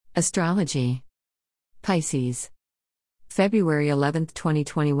Astrology. Pisces. February 11,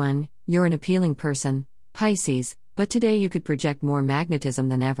 2021, you're an appealing person, Pisces, but today you could project more magnetism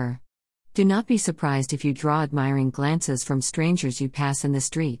than ever. Do not be surprised if you draw admiring glances from strangers you pass in the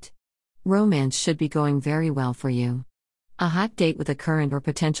street. Romance should be going very well for you. A hot date with a current or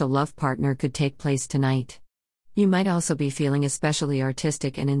potential love partner could take place tonight. You might also be feeling especially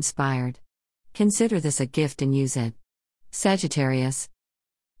artistic and inspired. Consider this a gift and use it. Sagittarius.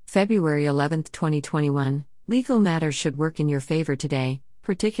 February 11, 2021, legal matters should work in your favor today,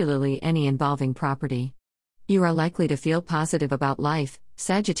 particularly any involving property. You are likely to feel positive about life,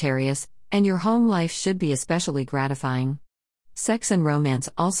 Sagittarius, and your home life should be especially gratifying. Sex and romance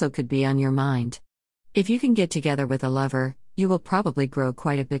also could be on your mind. If you can get together with a lover, you will probably grow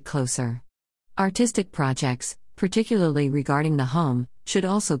quite a bit closer. Artistic projects, particularly regarding the home, should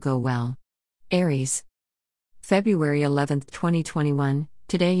also go well. Aries. February 11, 2021,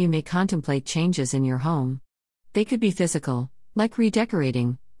 today you may contemplate changes in your home. They could be physical, like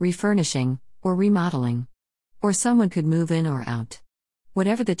redecorating, refurnishing, or remodeling. Or someone could move in or out.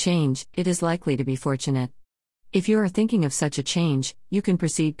 Whatever the change, it is likely to be fortunate. If you are thinking of such a change, you can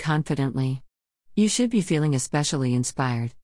proceed confidently. You should be feeling especially inspired.